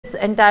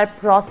this entire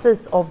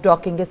process of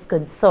docking is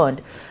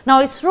concerned.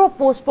 Now, ISRO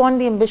postponed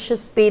the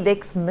ambitious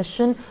SpaDex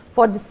mission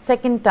for the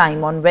second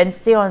time on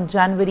Wednesday on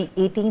January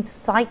 18th,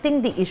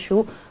 citing the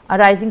issue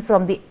arising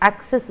from the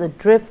axis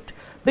drift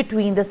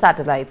between the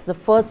satellites. The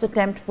first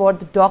attempt for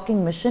the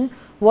docking mission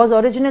was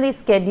originally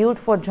scheduled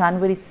for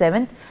January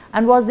 7th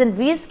and was then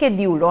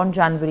rescheduled on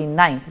January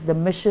 9th. The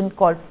mission,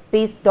 called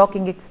Space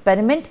Docking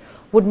Experiment,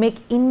 would make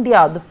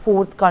India the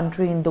fourth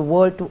country in the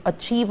world to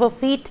achieve a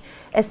feat,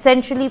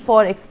 essentially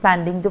for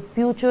expanding the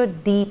future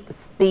deep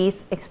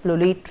space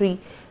exploratory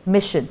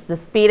missions. The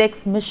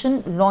SpaDex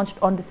mission, launched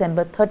on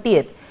December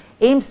 30th,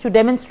 aims to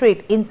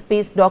demonstrate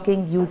in-space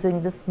docking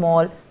using the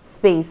small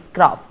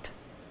spacecraft.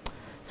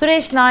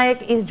 Suresh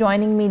Nayak is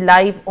joining me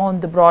live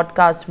on the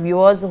broadcast,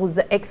 viewers, who's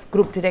the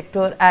ex-group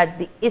director at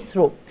the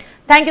ISRO.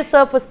 Thank you,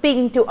 sir, for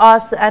speaking to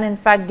us and in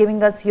fact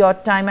giving us your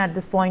time at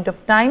this point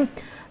of time.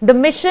 The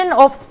mission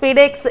of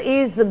SpaDex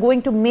is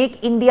going to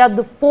make India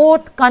the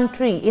fourth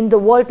country in the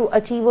world to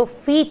achieve a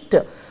feat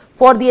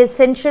for the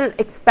essential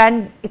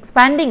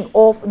expanding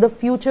of the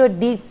future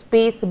deep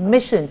space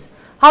missions.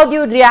 How do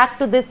you react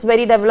to this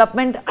very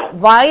development,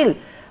 while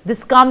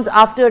this comes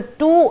after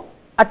two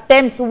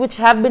attempts which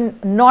have been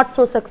not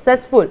so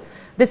successful?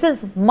 This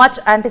is much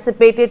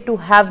anticipated to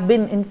have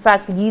been in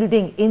fact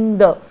yielding in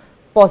the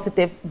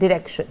positive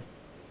direction.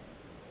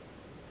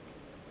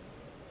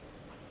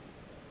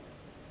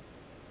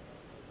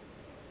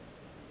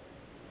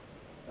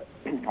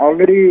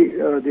 Already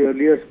the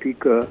earlier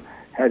speaker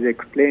has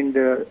explained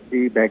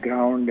the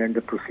background and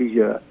the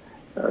procedure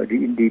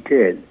in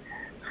detail.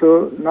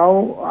 So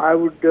now I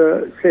would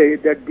say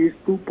that these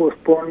two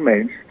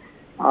postponements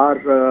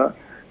are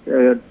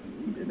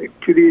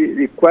actually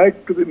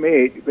required to be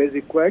made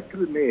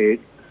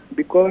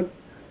because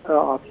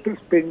after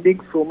spending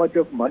so much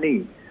of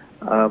money,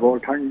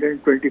 about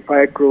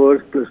 125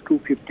 crores plus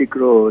 250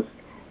 crores,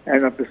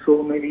 and after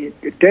so many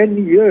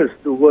 10 years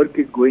the work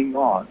is going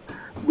on,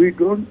 we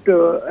don't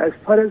as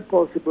far as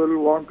possible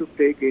want to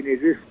take any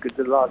risk at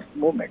the last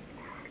moment,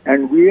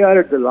 and we are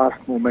at the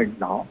last moment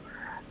now,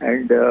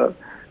 and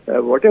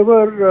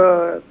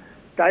whatever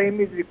time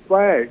is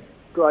required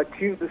to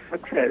achieve the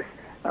success,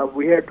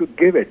 we have to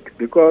give it,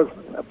 because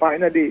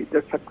finally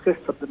the success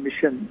of the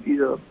mission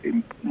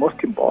is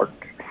most important.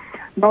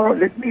 Now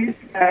let me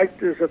add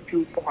a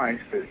few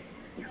points.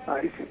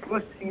 The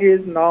first thing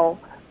is now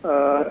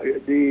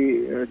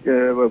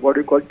the what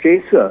we call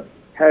chaser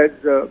has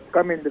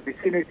come in the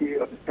vicinity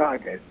of the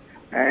target,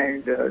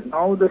 and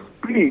now the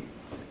speed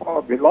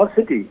or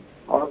velocity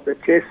of the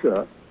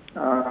chaser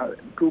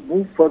to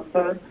move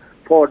further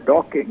for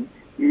docking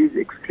is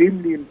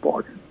extremely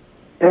important.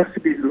 It has to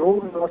be low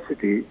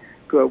velocity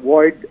to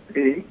avoid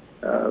any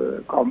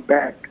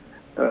contact,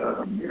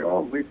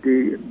 with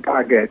the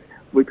target,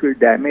 which will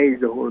damage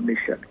the whole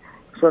mission.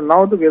 So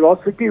now the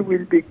velocity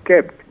will be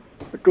kept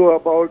to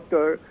about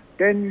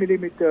 10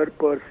 millimeter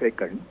per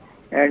second,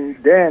 and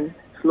then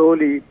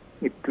slowly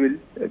it will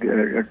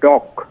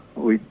dock.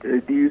 With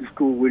these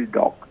two will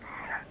dock.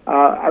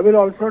 I will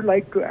also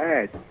like to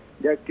add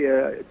that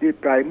the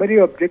primary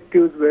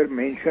objectives were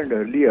mentioned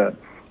earlier,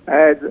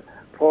 as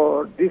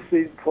for this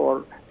is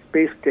for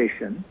space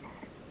station.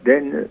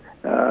 Then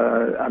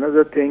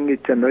another thing is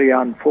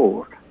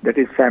Chandrayaan-4, that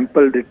is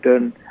sample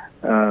return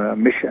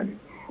mission.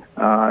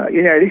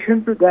 In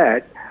addition to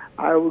that,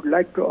 I would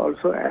like to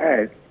also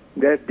add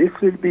that this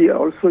will be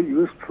also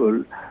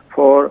useful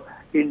for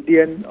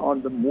Indian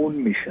on the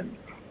moon mission.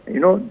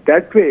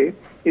 That way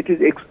it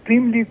is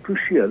extremely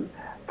crucial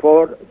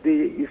for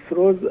the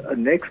ISRO's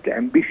next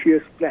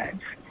ambitious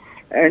plans,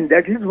 and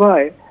that is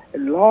why a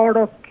lot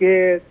of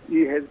care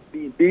has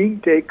been being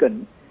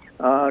taken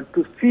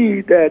to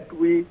see that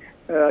we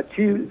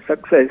achieve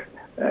success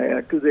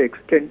to the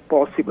extent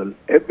possible.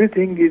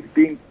 Everything is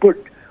being put,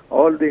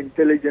 all the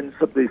intelligence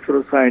of the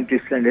ISRO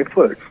scientists and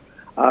efforts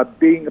are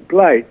being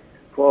applied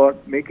for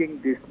making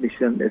this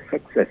mission a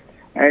success.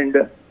 And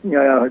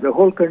the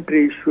whole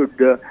country should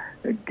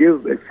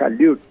give a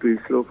salute to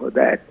ISRO for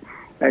that.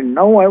 And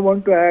now I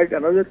want to add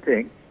another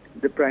thing.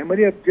 The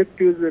primary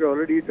objectives were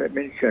already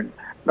mentioned.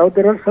 Now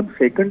there are some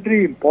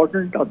secondary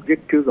important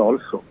objectives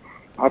also.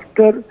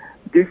 After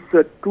these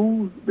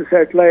two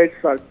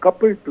satellites are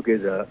coupled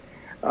together,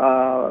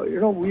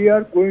 we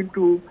are going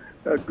to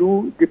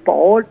do the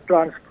power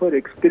transfer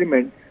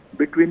experiment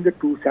between the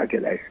two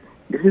satellites.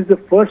 This is the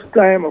first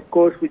time, of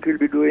course, which we'll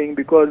be doing,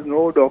 because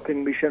no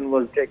docking mission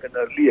was taken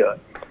earlier.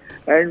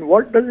 And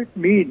what does it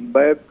mean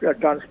by a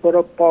transfer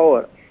of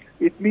power?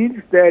 It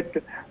means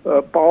that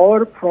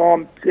power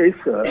from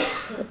chaser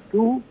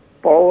to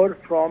power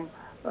from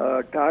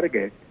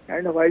target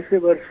and vice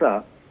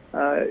versa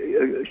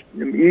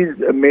is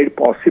made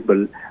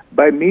possible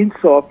by means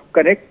of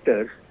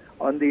connectors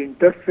on the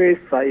interface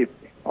side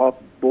of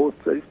both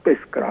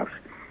spacecrafts.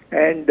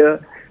 And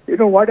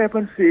what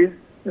happens is,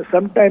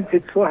 sometimes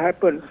it so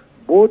happens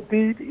both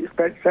the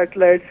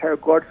satellites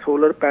have got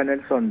solar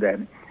panels on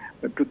them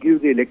to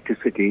give the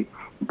electricity,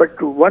 but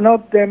one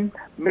of them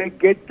may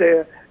get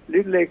a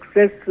little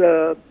excess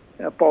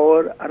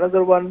power,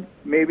 another one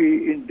may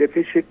be in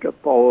deficit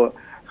of power.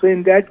 So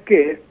in that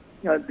case,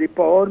 the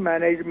power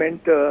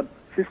management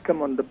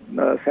system on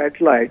the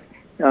satellite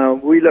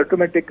will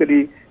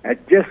automatically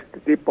adjust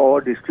the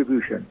power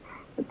distribution.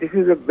 This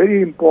is a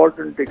very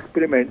important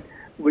experiment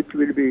which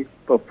will be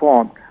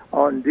performed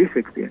on this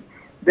experiment.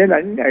 Then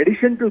in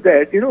addition to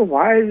that,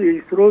 why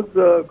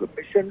ISRO's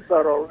missions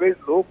are always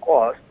low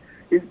cost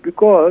is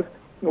because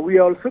we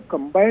also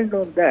combined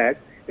on that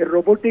a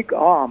robotic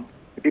arm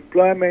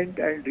deployment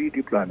and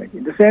redeployment.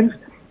 In the sense,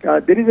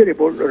 there is a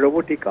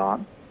robotic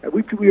arm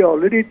which we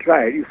already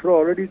tried, ISRO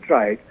already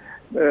tried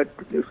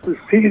to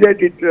see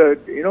that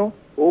it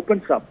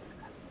opens up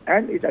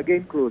and it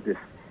again closes.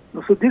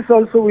 So this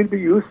also will be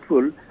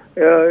useful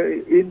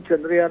in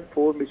Chandrayaan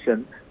 4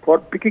 mission for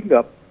picking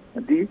up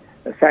the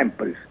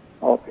samples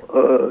of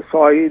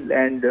soil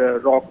and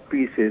rock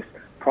pieces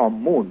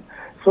from moon.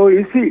 So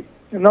you see,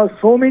 now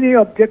so many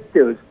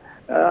objectives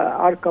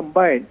are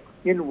combined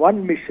in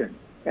one mission,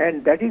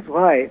 and that is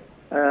why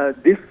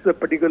this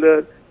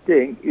particular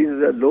thing is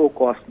a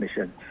low-cost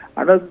mission.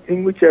 Another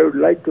thing which I would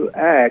like to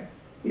add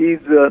is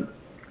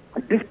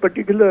this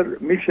particular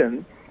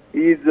mission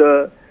is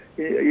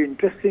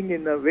interesting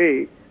in a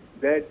way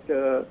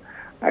that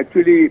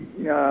actually,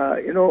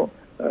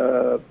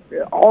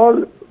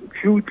 all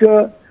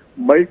future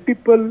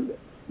multiple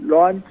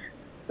launch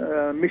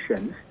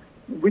missions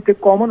with a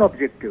common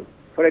objective.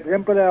 For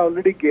example, I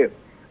already gave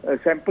a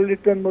sample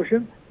return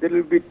motion. There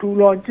will be 2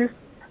 launches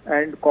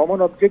and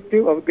common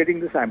objective of getting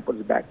the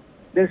samples back.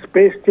 Then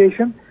space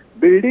station,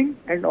 building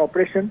and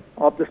operation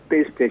of the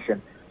space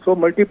station. So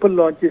multiple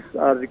launches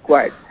are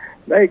required.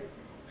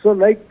 So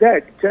like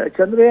that,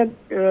 Chandrayaan,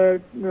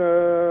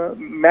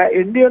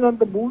 Indian on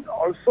the moon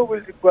also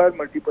will require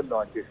multiple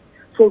launches.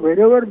 So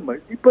wherever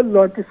multiple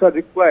launches are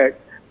required,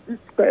 this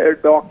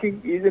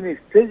docking is an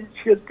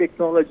essential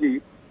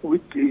technology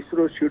which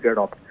ISRO should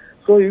adopt.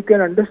 So you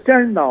can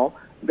understand now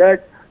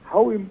that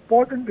how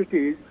important it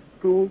is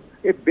to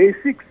a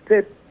basic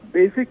step,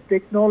 basic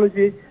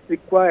technology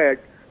required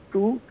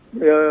to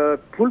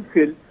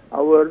fulfill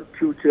our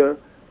future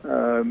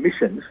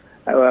missions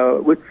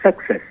with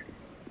success.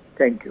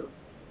 Thank you.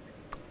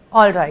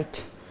 All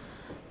right.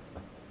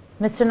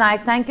 Mr.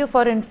 Naik, thank you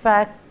for in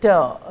fact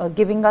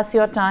giving us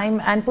your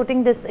time and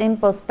putting this in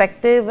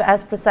perspective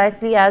as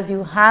precisely as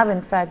you have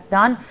in fact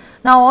done.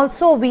 Now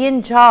also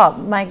VN Jha,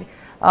 my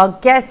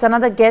guest,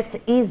 another guest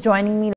is joining me.